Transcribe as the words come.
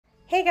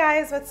Hey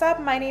guys, what's up?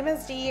 My name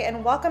is Dee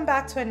and welcome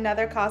back to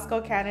another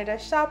Costco Canada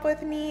shop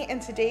with me. In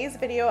today's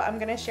video, I'm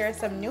going to share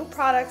some new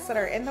products that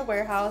are in the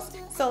warehouse.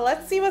 So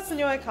let's see what's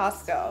new at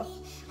Costco.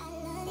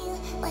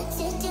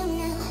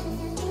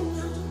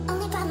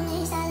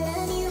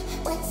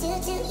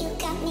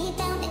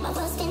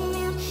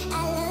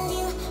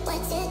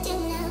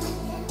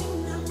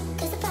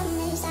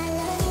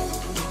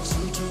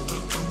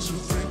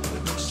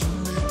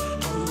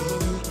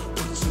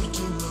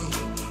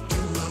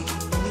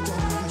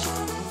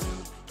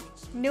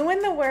 New in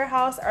the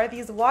warehouse are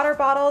these water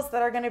bottles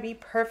that are going to be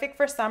perfect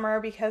for summer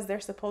because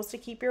they're supposed to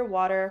keep your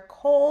water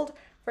cold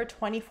for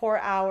 24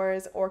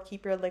 hours or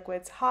keep your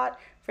liquids hot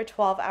for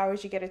 12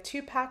 hours. You get a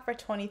 2-pack for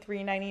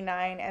 $23.99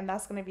 and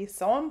that's going to be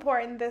so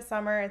important this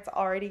summer. It's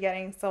already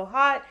getting so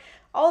hot.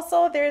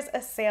 Also, there's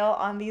a sale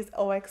on these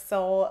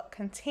OXO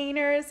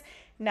containers.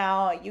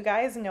 Now, you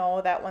guys know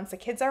that once the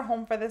kids are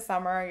home for the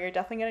summer, you're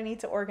definitely going to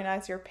need to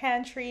organize your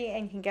pantry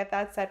and you can get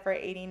that set for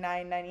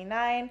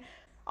 $89.99.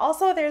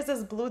 Also, there's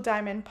this blue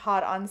diamond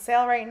pot on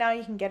sale right now.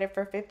 You can get it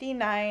for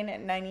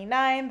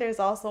 $59.99. There's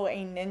also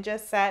a Ninja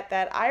set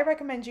that I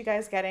recommend you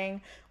guys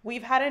getting.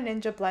 We've had a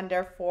Ninja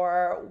blender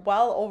for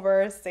well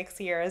over 6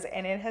 years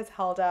and it has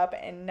held up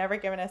and never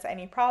given us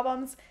any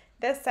problems.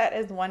 This set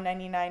is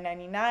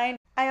 $199.99.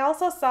 I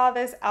also saw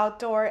this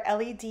outdoor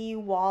LED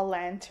wall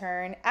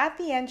lantern at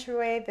the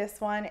entryway.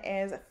 This one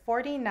is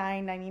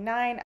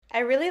 $49.99. I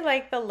really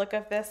like the look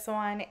of this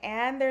one,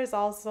 and there's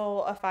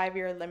also a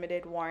 5-year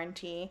limited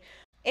warranty.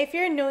 If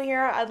you're new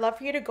here, I'd love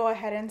for you to go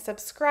ahead and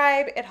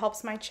subscribe. It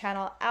helps my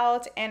channel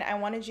out, and I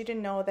wanted you to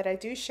know that I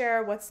do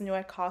share what's new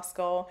at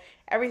Costco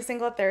every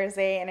single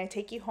Thursday, and I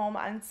take you home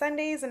on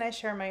Sundays and I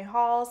share my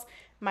hauls,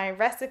 my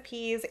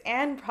recipes,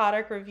 and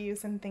product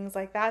reviews and things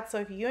like that. So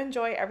if you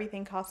enjoy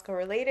everything Costco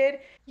related,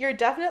 you're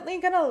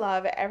definitely gonna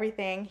love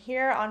everything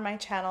here on my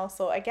channel.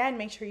 So again,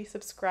 make sure you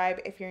subscribe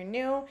if you're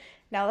new.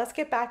 Now let's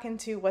get back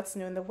into what's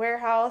new in the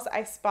warehouse.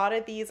 I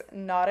spotted these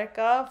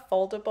Nautica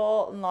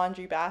foldable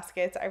laundry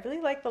baskets. I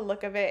really like the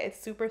look of it. It's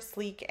super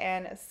sleek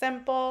and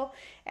simple,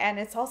 and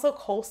it's also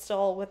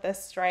coastal with the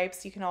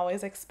stripes. You can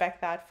always expect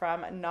that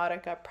from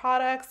Nautica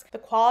products. The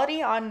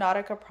quality on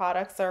Nautica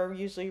products are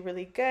usually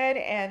really good,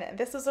 and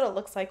this is what it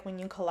looks like when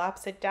you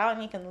collapse it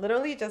down. You can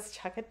literally just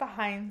chuck it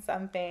behind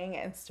something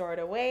and store it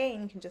away,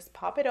 and you can just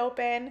pop it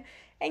open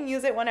and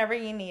use it whenever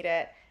you need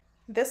it.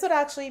 This would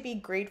actually be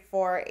great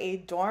for a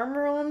dorm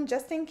room,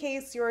 just in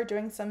case you're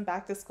doing some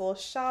back to school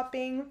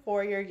shopping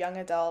for your young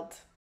adult.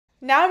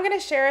 Now I'm going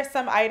to share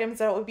some items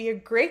that would be a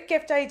great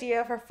gift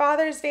idea for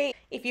Father's Day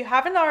if you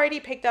haven't already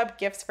picked up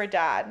gifts for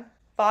Dad.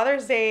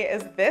 Father's Day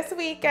is this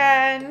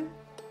weekend.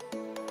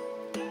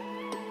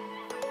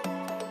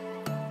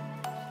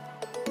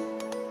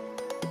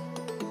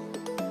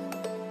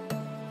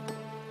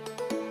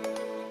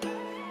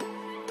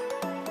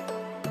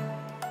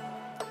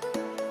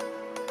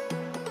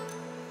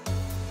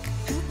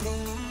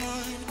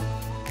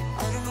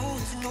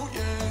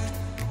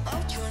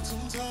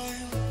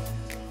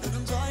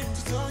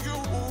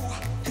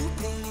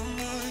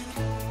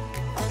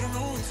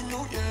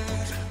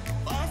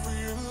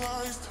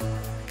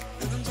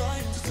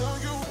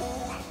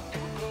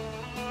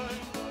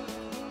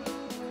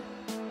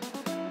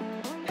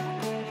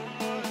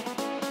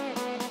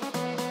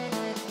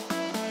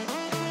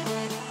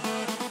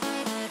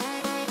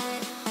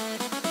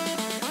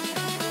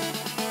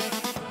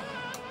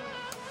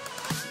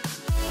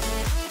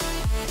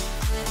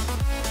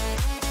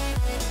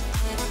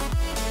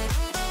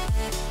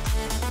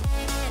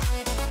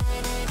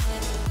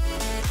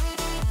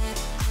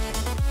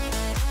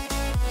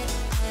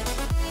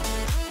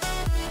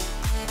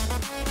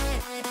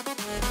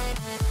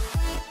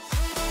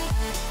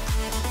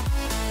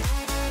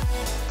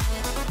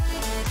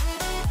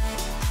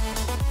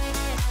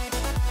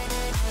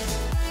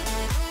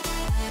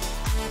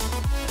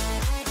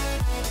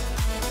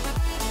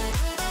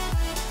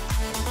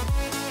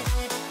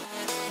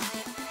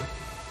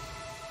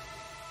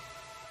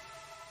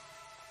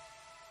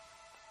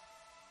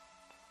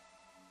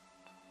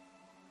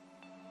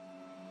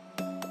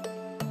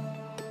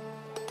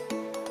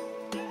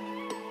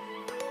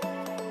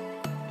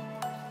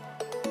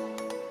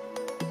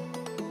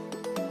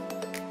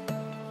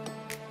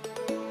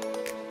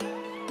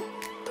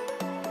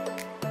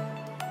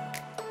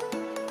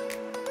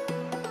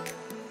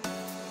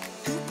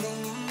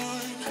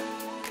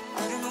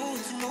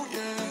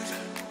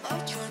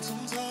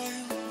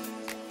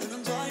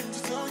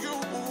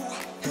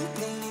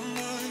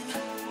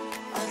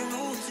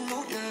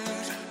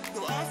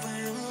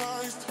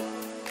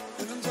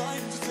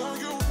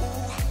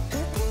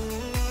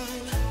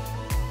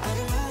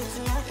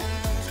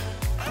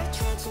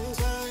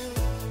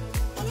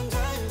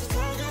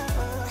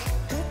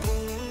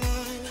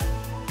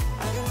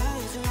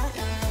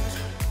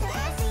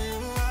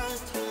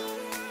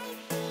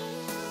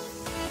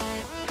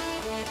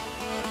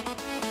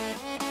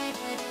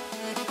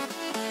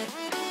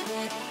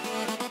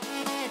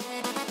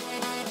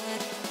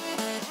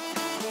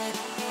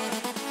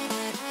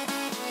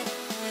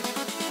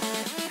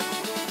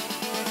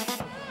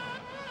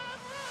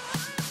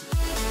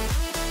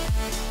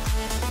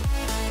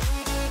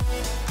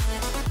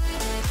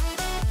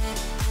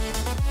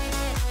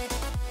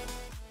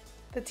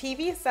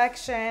 TV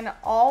section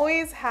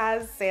always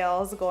has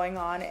sales going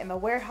on in the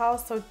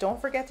warehouse, so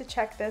don't forget to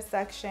check this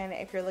section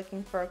if you're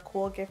looking for a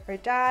cool gift for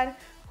dad.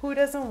 Who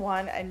doesn't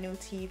want a new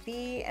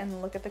TV?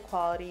 And look at the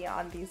quality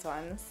on these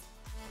ones.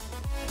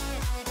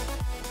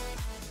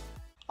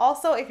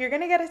 Also, if you're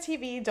gonna get a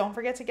TV, don't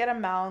forget to get a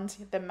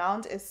mount. The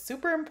mount is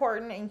super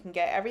important and you can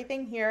get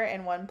everything here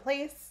in one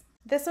place.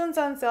 This one's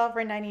on sale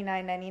for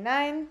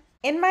 $99.99.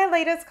 In my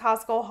latest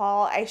Costco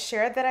haul, I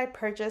shared that I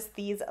purchased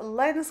these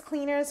lens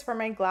cleaners for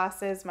my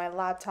glasses, my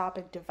laptop,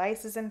 and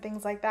devices and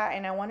things like that.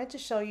 And I wanted to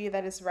show you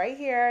that it's right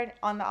here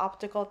on the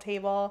optical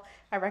table.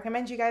 I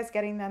recommend you guys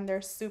getting them.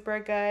 They're super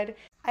good.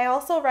 I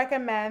also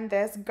recommend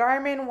this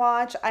Garmin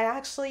watch. I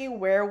actually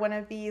wear one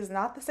of these,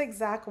 not this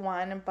exact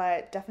one,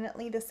 but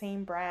definitely the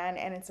same brand,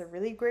 and it's a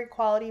really great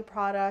quality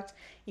product.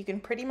 You can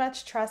pretty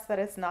much trust that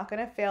it's not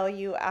going to fail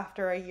you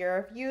after a year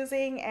of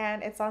using,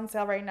 and it's on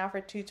sale right now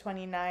for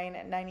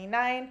 $229.99.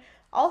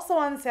 Also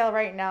on sale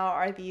right now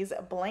are these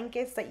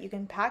blankets that you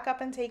can pack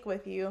up and take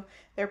with you.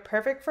 They're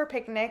perfect for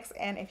picnics,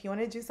 and if you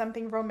want to do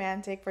something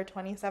romantic for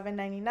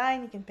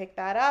 $27.99, you can pick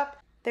that up.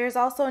 There's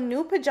also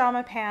new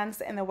pajama pants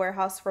in the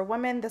warehouse for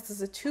women. This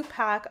is a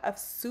 2-pack of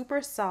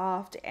super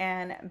soft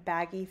and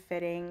baggy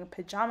fitting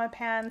pajama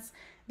pants.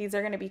 These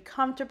are going to be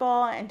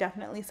comfortable and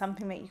definitely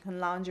something that you can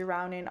lounge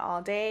around in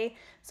all day.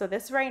 So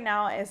this right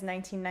now is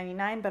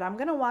 $19.99, but I'm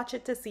going to watch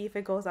it to see if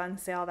it goes on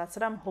sale. That's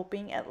what I'm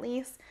hoping at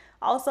least.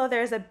 Also,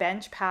 there's a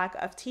bench pack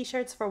of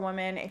t-shirts for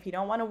women. If you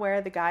don't want to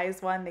wear the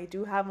guys one, they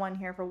do have one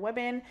here for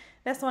women.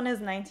 This one is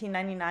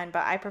 $19.99,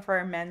 but I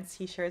prefer men's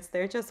t-shirts.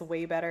 They're just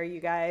way better, you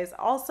guys.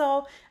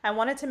 Also, I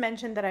wanted to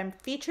mention that I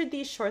featured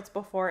these shorts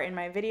before in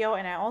my video,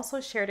 and I also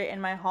shared it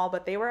in my haul,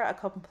 but they were a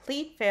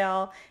complete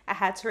fail. I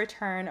had to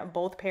return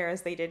both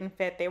pairs. They didn't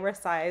fit. They were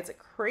size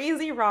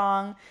crazy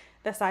wrong.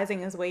 The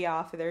sizing is way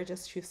off. They're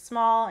just too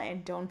small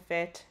and don't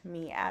fit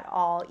me at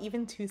all,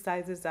 even 2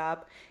 sizes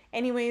up.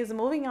 Anyways,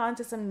 moving on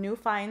to some new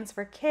finds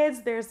for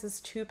kids. There's this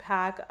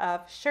 2-pack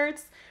of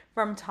shirts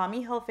from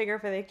Tommy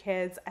Hilfiger for the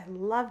kids. I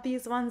love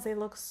these ones. They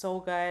look so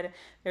good.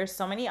 There's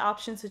so many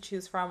options to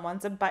choose from.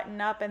 One's a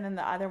button up and then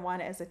the other one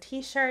is a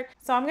t-shirt.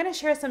 So I'm going to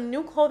share some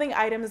new clothing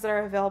items that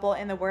are available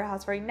in the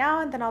warehouse right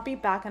now, and then I'll be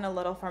back in a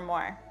little for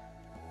more.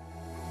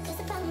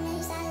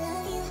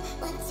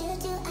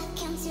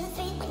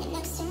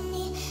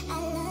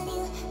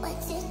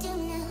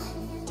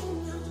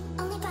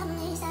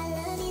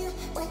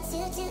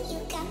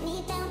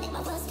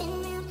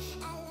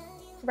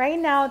 Right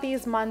now,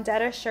 these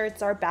Mondetta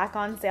shirts are back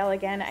on sale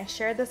again. I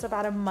shared this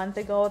about a month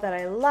ago that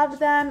I love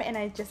them, and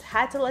I just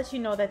had to let you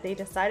know that they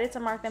decided to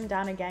mark them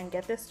down again.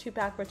 Get this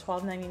 2-pack for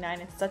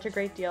 $12.99. It's such a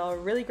great deal,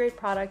 really great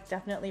product.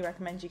 Definitely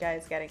recommend you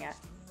guys getting it.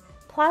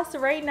 Plus,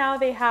 right now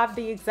they have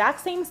the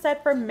exact same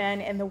set for men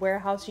in the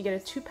warehouse. You get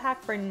a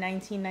 2-pack for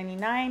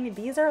 $19.99.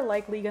 These are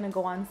likely going to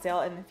go on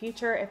sale in the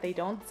future if they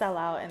don't sell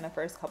out in the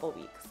first couple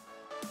weeks.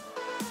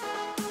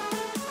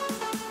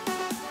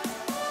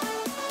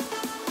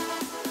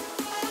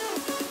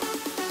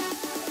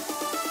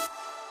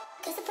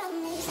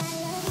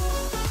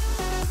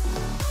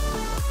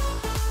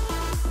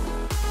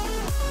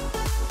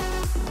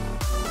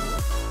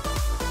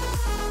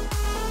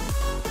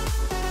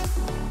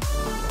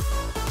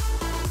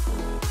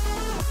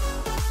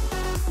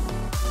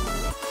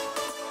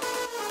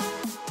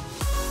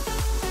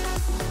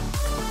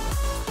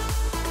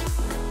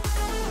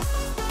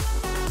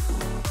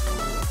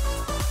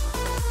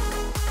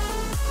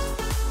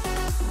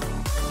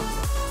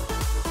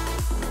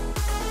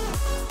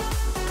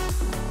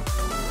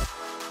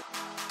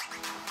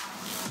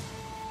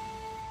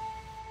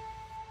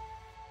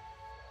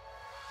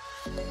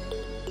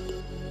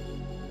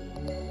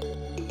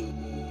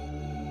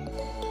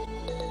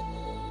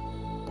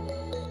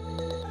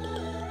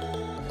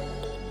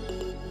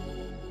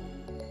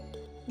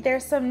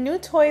 There's some new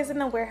toys in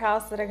the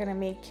warehouse that are gonna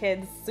make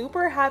kids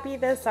super happy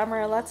this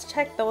summer. Let's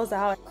check those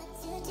out.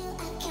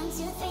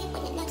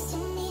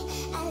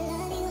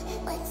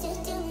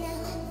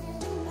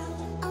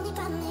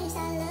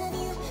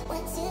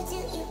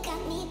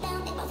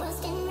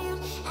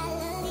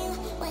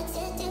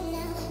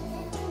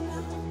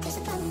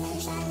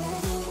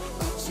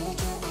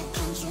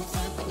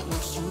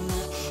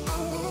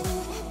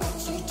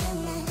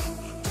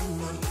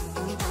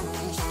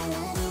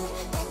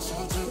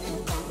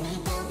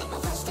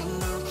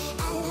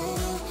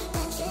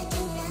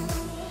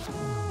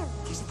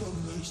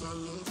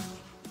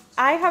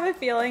 I have a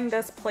feeling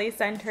this play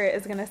center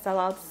is gonna sell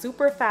out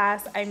super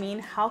fast. I mean,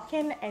 how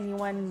can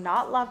anyone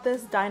not love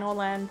this Dino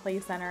Land play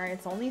center?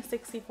 It's only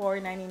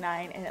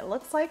 $64.99 and it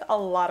looks like a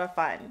lot of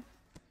fun.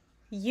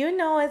 You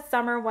know it's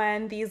summer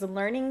when these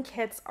learning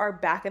kits are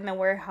back in the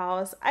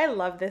warehouse. I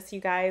love this, you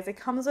guys. It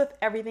comes with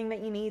everything that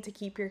you need to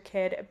keep your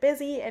kid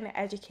busy and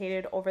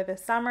educated over the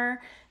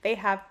summer. They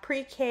have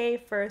pre-K,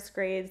 first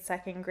grade,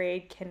 second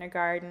grade,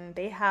 kindergarten.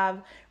 They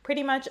have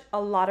pretty much a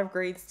lot of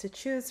grades to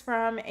choose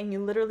from, and you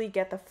literally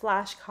get the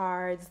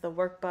flashcards, the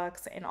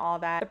workbooks, and all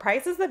that. The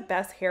price is the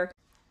best here.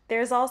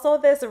 There's also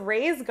this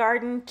raised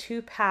garden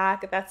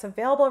 2-pack that's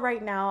available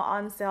right now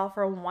on sale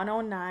for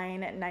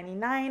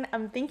 $109.99.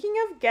 I'm thinking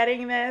of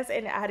getting this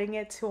and adding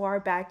it to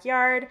our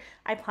backyard.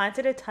 I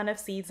planted a ton of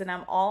seeds and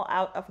I'm all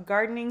out of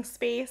gardening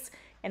space,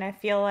 and I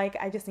feel like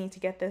I just need to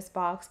get this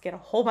box, get a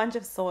whole bunch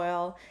of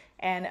soil,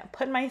 and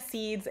put my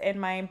seeds and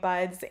my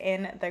buds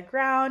in the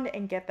ground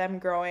and get them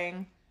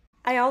growing.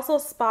 I also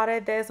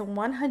spotted this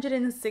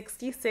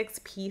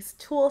 166-piece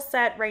tool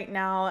set right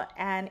now,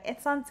 and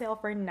it's on sale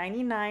for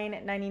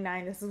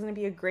 $99.99. This is going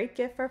to be a great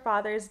gift for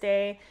Father's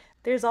Day.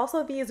 There's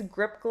also these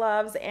grip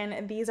gloves,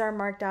 and these are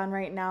marked down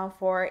right now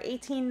for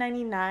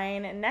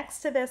 $18.99. Next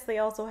to this, they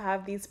also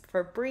have these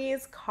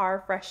Febreze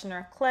car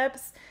freshener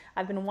clips.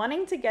 I've been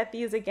wanting to get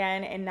these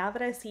again, and now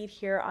that I see it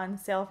here on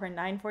sale for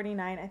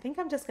 $9.49, I think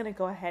I'm just going to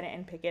go ahead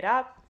and pick it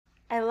up.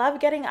 I love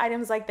getting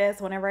items like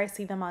this whenever I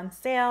see them on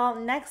sale.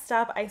 Next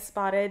up, I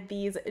spotted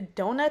these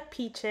donut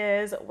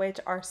peaches, which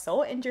are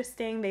so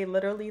interesting. They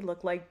literally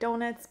look like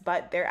donuts,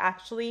 but they're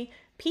actually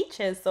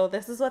peaches. So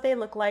this is what they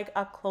look like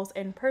up close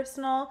and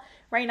personal.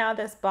 Right now,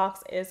 this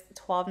box is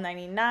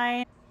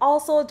 $12.99.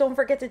 Also, don't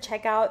forget to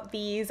check out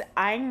these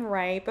I'm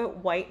Ripe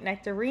white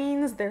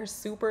nectarines. They're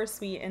super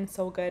sweet and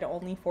so good,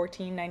 only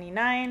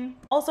 $14.99.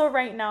 Also,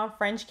 right now,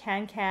 French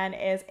Can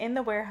is in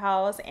the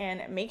warehouse,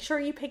 and make sure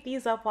you pick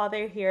these up while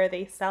they're here.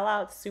 They sell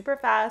out super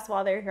fast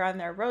while they're here on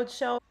their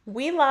roadshow.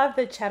 We love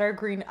the cheddar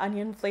green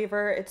onion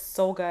flavor. It's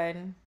so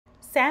good.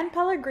 San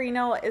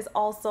Pellegrino is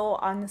also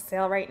on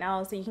sale right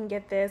now, so you can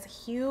get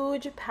this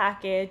huge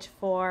package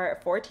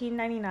for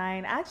 $14.99. I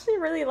actually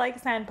really like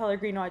San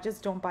Pellegrino, I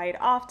just don't buy it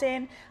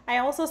often. I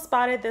also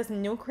spotted this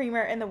new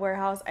creamer in the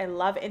warehouse. I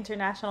love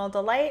International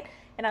Delight,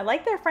 and I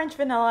like their French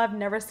vanilla. I've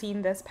never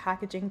seen this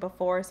packaging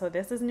before, so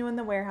this is new in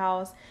the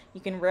warehouse.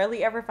 You can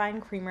rarely ever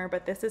find creamer,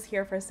 but this is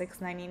here for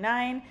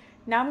 $6.99.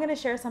 Now I'm going to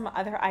share some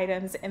other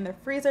items in the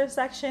freezer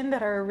section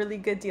that are a really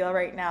good deal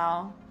right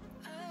now.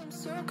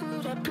 So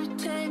good at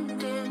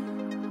pretending,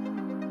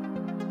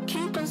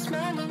 keep on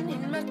smiling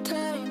in my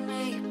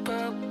tiny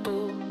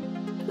bubble,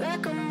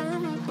 like a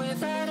movie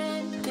without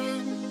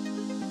ending,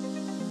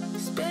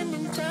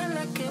 spending time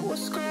like it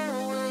was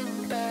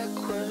going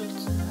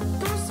backwards,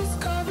 bruises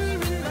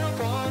covering our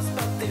walls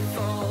but they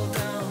fall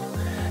down,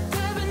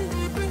 diving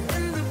deeper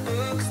in the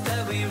books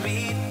that we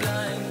read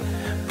blind,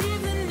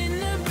 breathing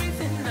in and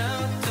breathing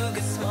out to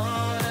get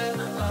smarter,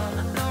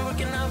 not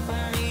working out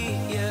for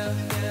me, yeah.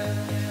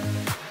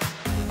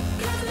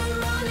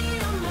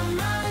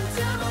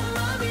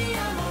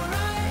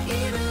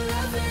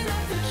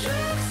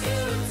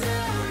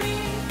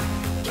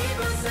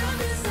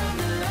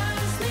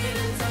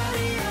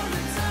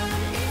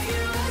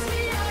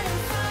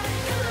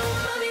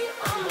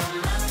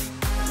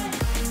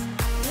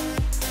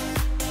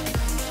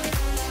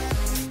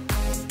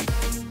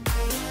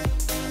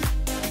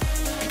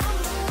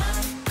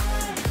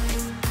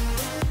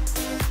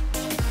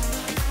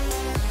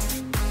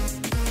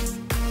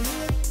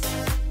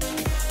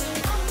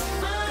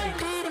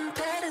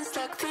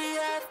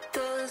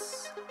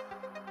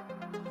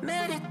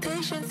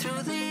 Meditation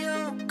through the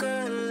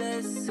yoga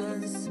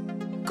lessons,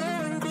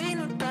 going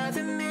greener by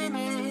the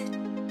minute.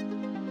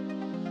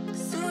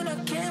 Soon I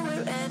can't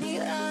wear any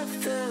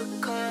other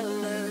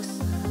colors.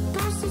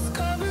 Bruises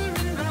covering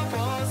my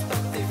walls,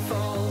 but they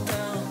fall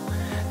down.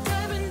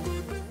 Diving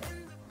deeper in the...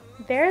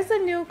 There's a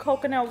new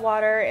coconut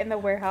water in the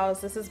warehouse.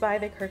 This is by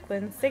the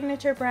Kirkland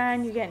Signature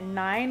brand. You get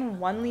 9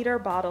 1-liter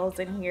bottles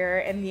in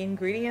here, and the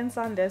ingredients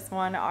on this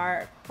one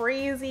are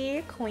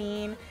crazy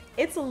clean.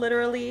 It's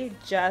literally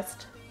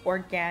just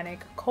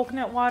organic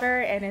coconut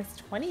water, and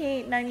it's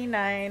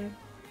 $28.99.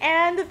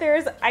 And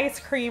there's ice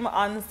cream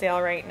on sale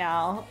right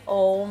now.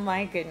 Oh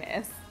my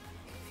goodness.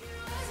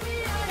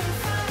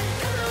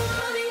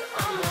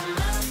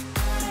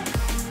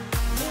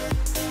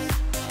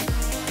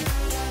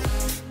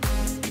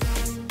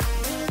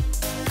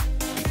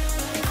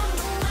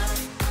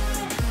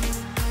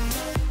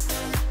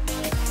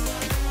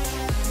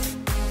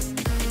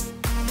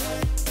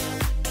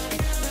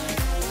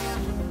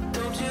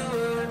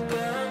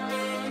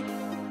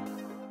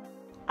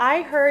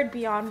 I heard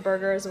Beyond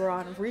Burgers were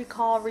on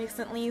recall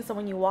recently, so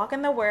when you walk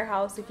in the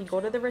warehouse, if you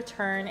go to the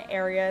return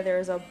area,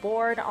 there's a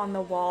board on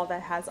the wall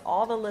that has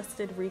all the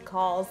listed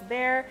recalls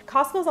there.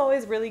 Costco's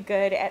always really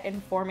good at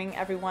informing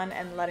everyone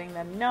and letting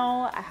them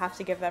know. I have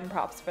to give them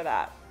props for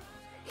that.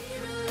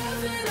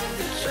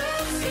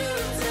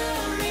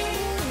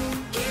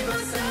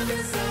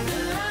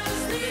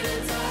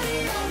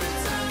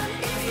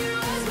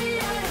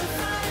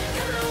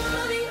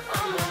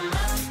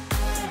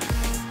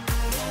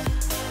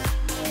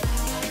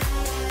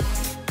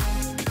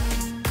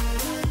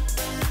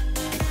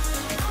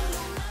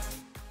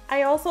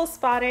 I also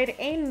spotted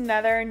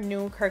another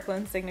new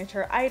Kirkland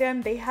Signature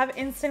item. They have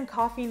instant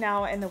coffee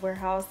now in the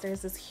warehouse.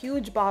 There's this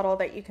huge bottle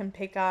that you can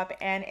pick up,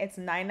 and it's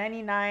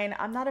 $9.99.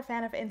 I'm not a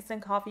fan of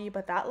instant coffee,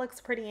 but that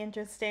looks pretty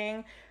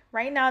interesting.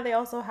 Right now, they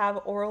also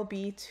have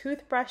Oral-B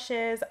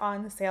toothbrushes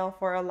on sale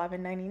for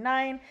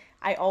 $11.99.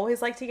 I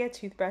always like to get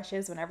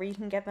toothbrushes whenever you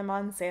can get them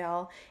on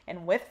sale.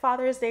 And with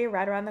Father's Day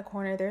right around the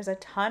corner, there's a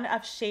ton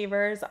of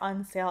shavers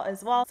on sale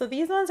as well. So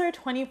these ones are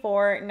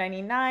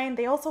 $24.99.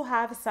 They also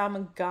have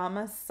some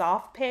gum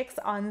soft picks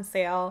on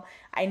sale.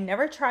 I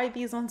never tried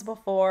these ones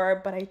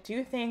before, but I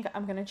do think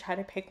I'm gonna try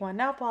to pick one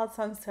up while it's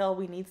on sale.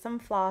 We need some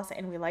floss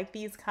and we like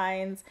these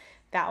kinds.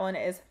 That one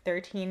is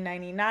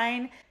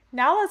 $13.99.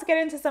 Now let's get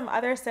into some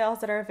other sales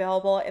that are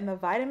available in the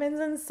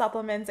vitamins and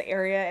supplements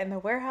area in the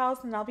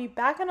warehouse, and I'll be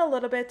back in a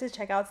little bit to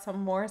check out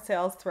some more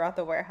sales throughout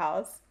the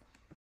warehouse.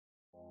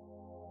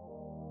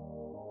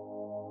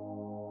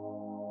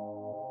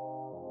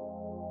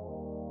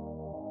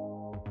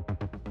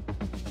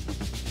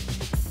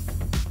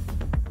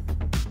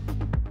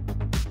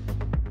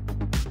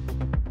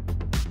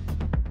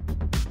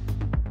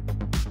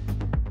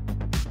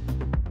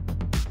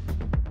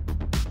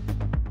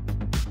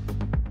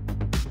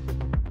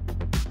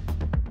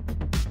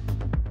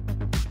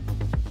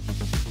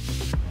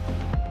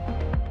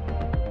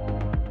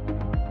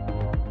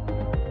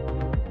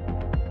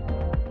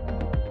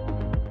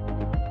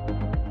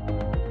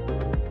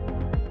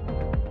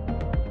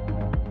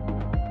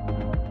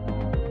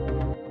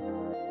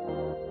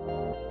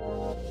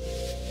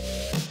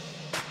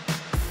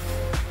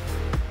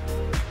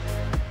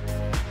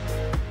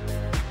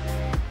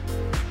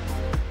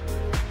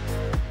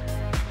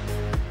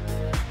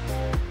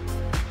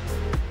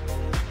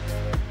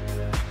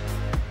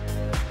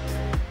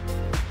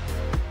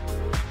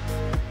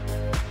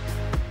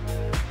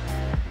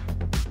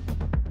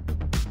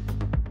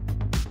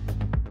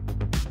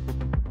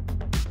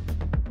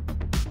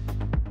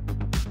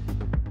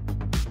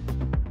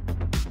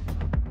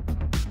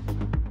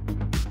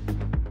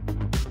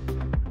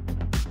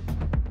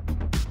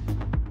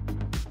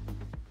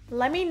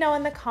 Let me know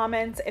in the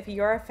comments if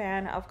you're a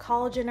fan of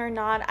collagen or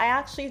not. I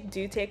actually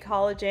do take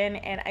collagen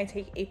and I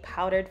take a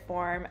powdered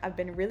form. I've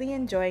been really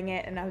enjoying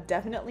it and I've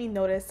definitely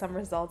noticed some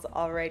results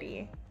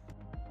already.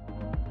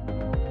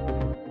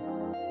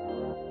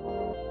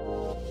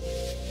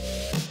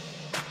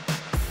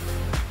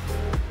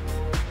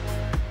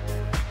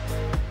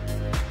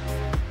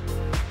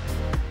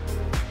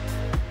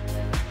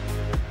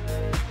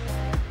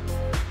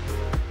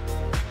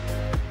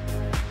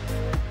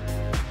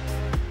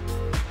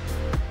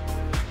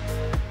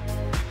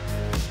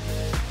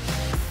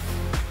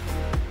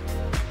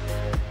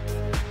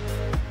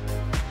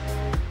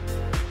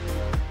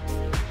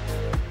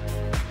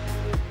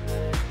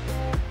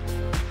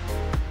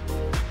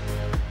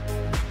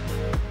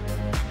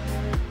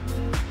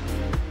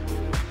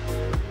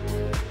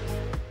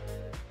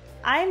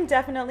 I'm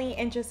definitely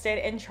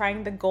interested in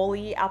trying the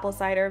Goli apple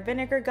cider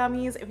vinegar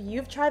gummies. If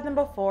you've tried them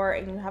before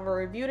and you have a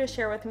review to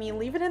share with me,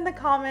 leave it in the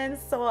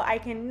comments so I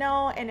can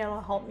know and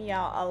it'll help me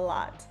out a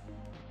lot.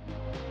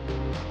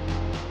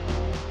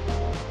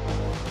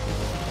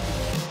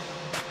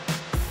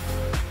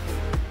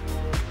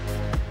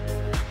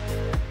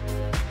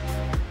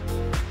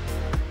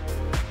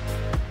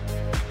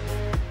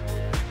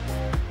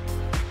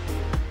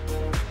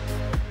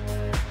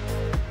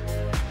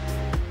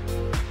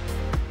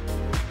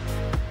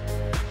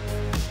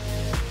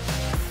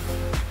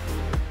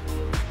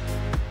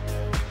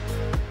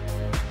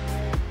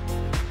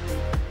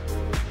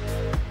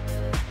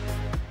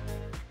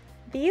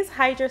 These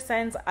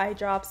Hydrosense eye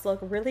drops look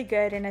really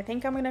good and I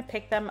think I'm going to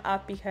pick them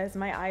up because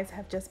my eyes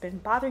have just been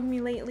bothering me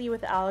lately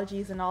with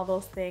allergies and all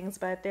those things,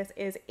 but this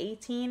is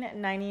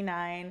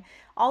 $18.99.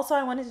 Also,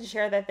 I wanted to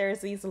share that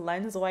there's these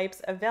lens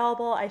wipes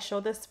available. I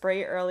showed the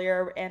spray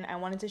earlier and I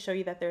wanted to show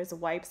you that there's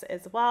wipes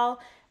as well.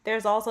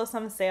 There's also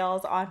some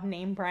sales on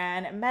name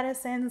brand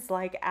medicines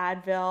like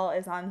Advil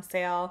is on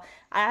sale.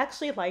 I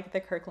actually like the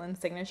Kirkland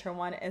Signature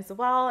one as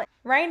well.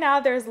 Right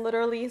now, there's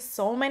literally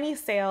so many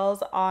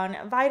sales on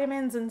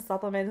vitamins and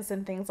supplements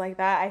and things like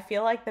that. I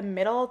feel like the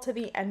middle to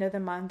the end of the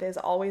month is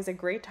always a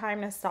great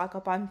time to stock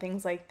up on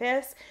things like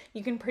this.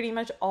 You can pretty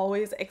much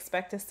always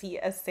expect to see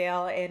a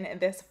sale in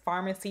this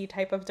pharmacy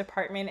type of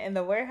department in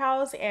the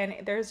warehouse, and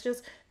there's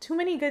just too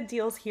many good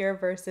deals here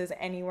versus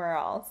anywhere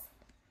else.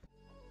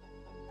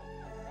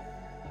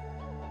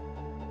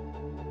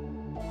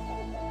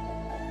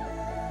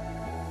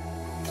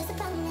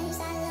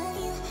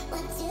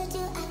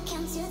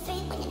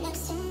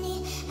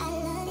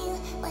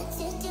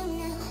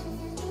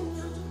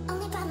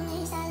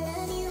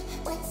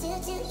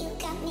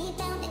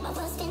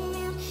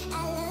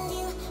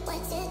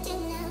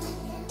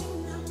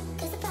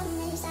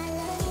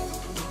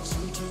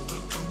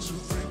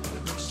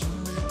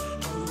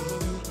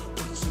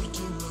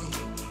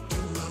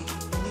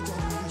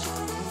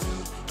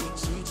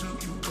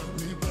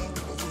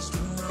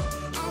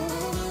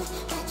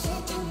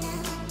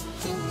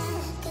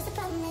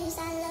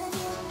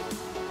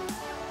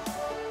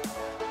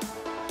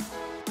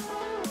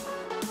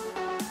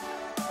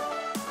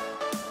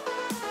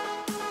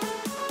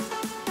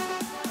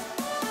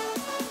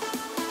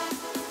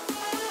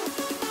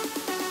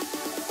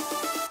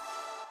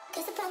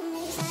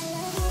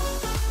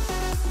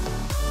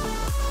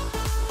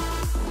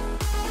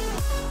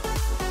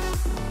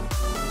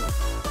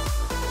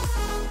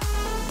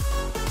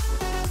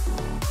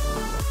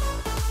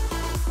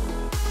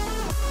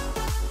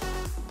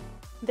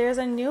 There's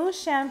a new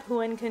shampoo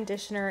and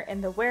conditioner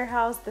in the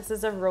warehouse. This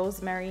is a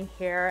rosemary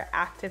hair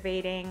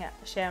activating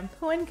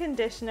shampoo and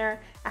conditioner.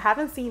 I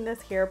haven't seen this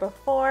here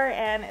before,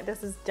 and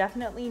this is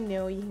definitely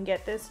new. You can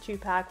get this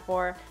 2-pack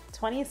for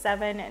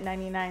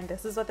 $27.99.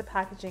 This is what the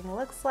packaging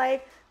looks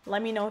like.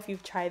 Let me know if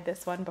you've tried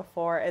this one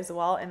before as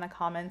well in the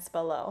comments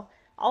below.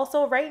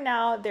 Also, right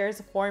now there's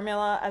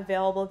formula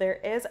available. There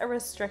is a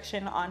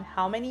restriction on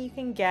how many you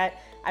can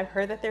get. I've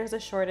heard that there's a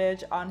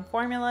shortage on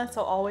formula,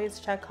 so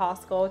always check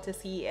Costco to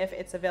see if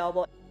it's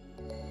available.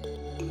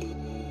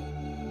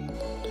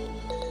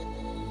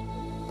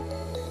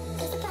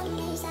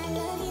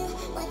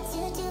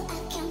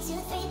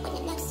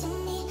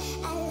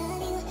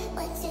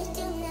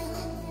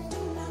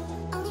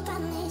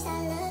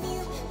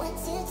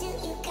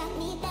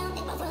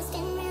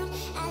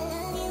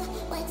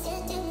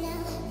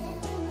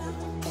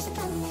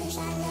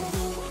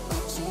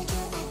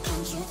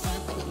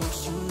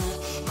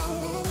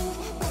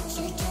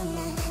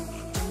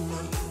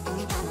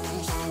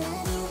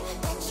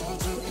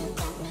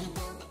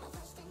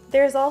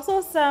 There's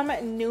also some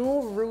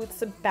new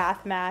Roots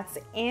bath mats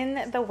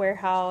in the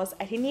warehouse.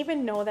 I didn't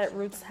even know that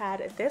Roots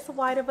had this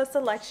wide of a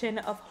selection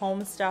of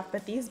home stuff,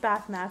 but these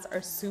bath mats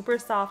are super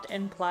soft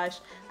and plush.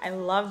 I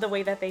love the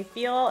way that they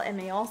feel, and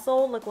they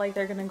also look like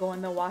they're gonna go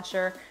in the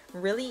washer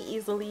really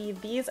easily.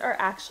 These are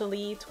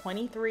actually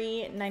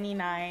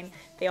 $23.99.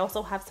 They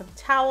also have some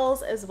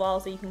towels as well,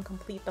 so you can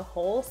complete the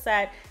whole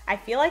set. I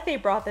feel like they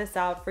brought this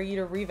out for you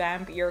to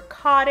revamp your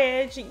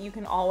cottage. You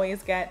can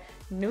always get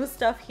new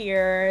stuff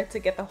here to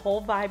get the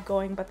whole vibe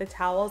going, but the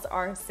towels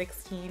are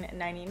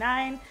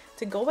 $16.99.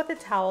 To go with the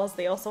towels,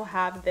 they also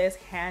have this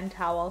hand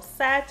towel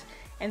set,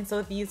 and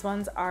so these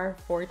ones are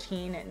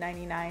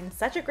 $14.99.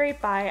 Such a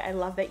great buy. I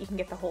love that you can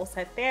get the whole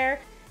set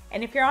there.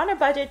 And if you're on a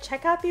budget,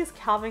 check out these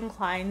Calvin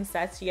Klein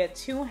sets. You get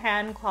 2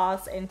 hand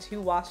cloths and 2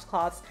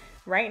 washcloths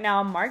right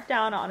now, marked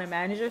down on a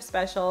manager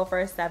special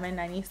for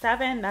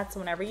 $7.97. That's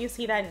whenever you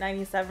see that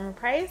 $97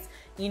 price,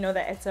 you know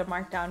that it's a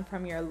markdown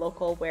from your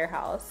local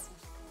warehouse.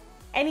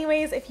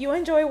 Anyways, if you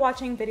enjoy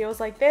watching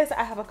videos like this,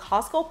 I have a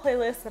Costco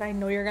playlist that I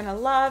know you're gonna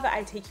love.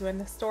 I take you in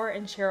the store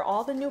and share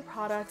all the new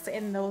products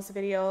in those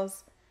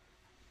videos.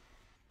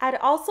 I'd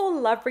also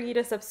love for you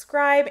to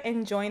subscribe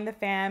and join the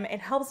fam. It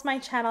helps my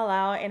channel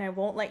out and I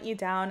won't let you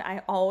down.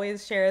 I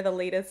always share the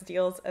latest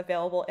deals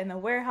available in the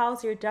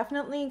warehouse. You're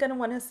definitely gonna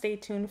wanna stay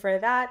tuned for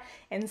that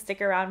and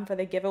stick around for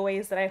the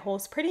giveaways that I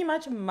host pretty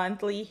much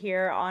monthly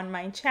here on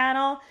my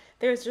channel.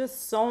 There's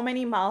just so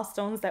many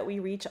milestones that we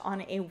reach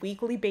on a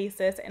weekly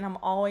basis, and I'm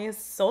always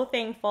so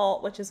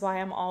thankful, which is why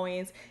I'm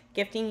always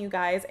gifting you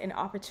guys an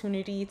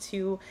opportunity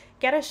to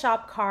get a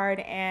shop card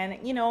and,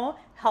 you know,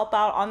 help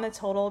out on the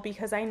total,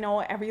 because I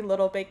know every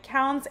little bit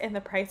counts and the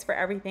price for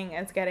everything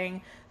is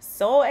getting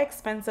so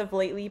expensive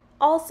lately.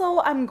 Also,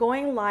 I'm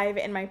going live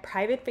in my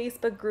private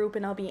Facebook group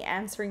and I'll be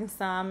answering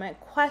some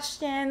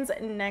questions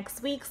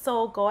next week,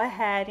 so go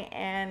ahead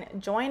and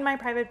join my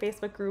private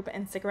Facebook group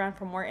and stick around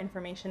for more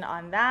information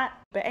on that.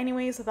 But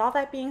anyways, with all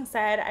that being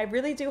said, I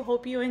really do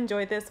hope you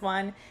enjoyed this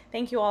one.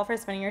 Thank you all for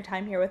spending your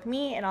time here with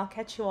me, and I'll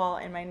catch you all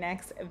in my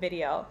next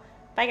video.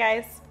 Bye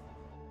guys.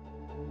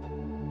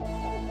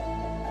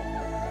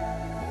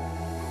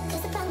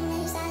 Cause the problem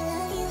is I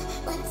love you.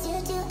 What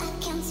to do? I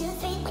count to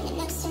 3 when you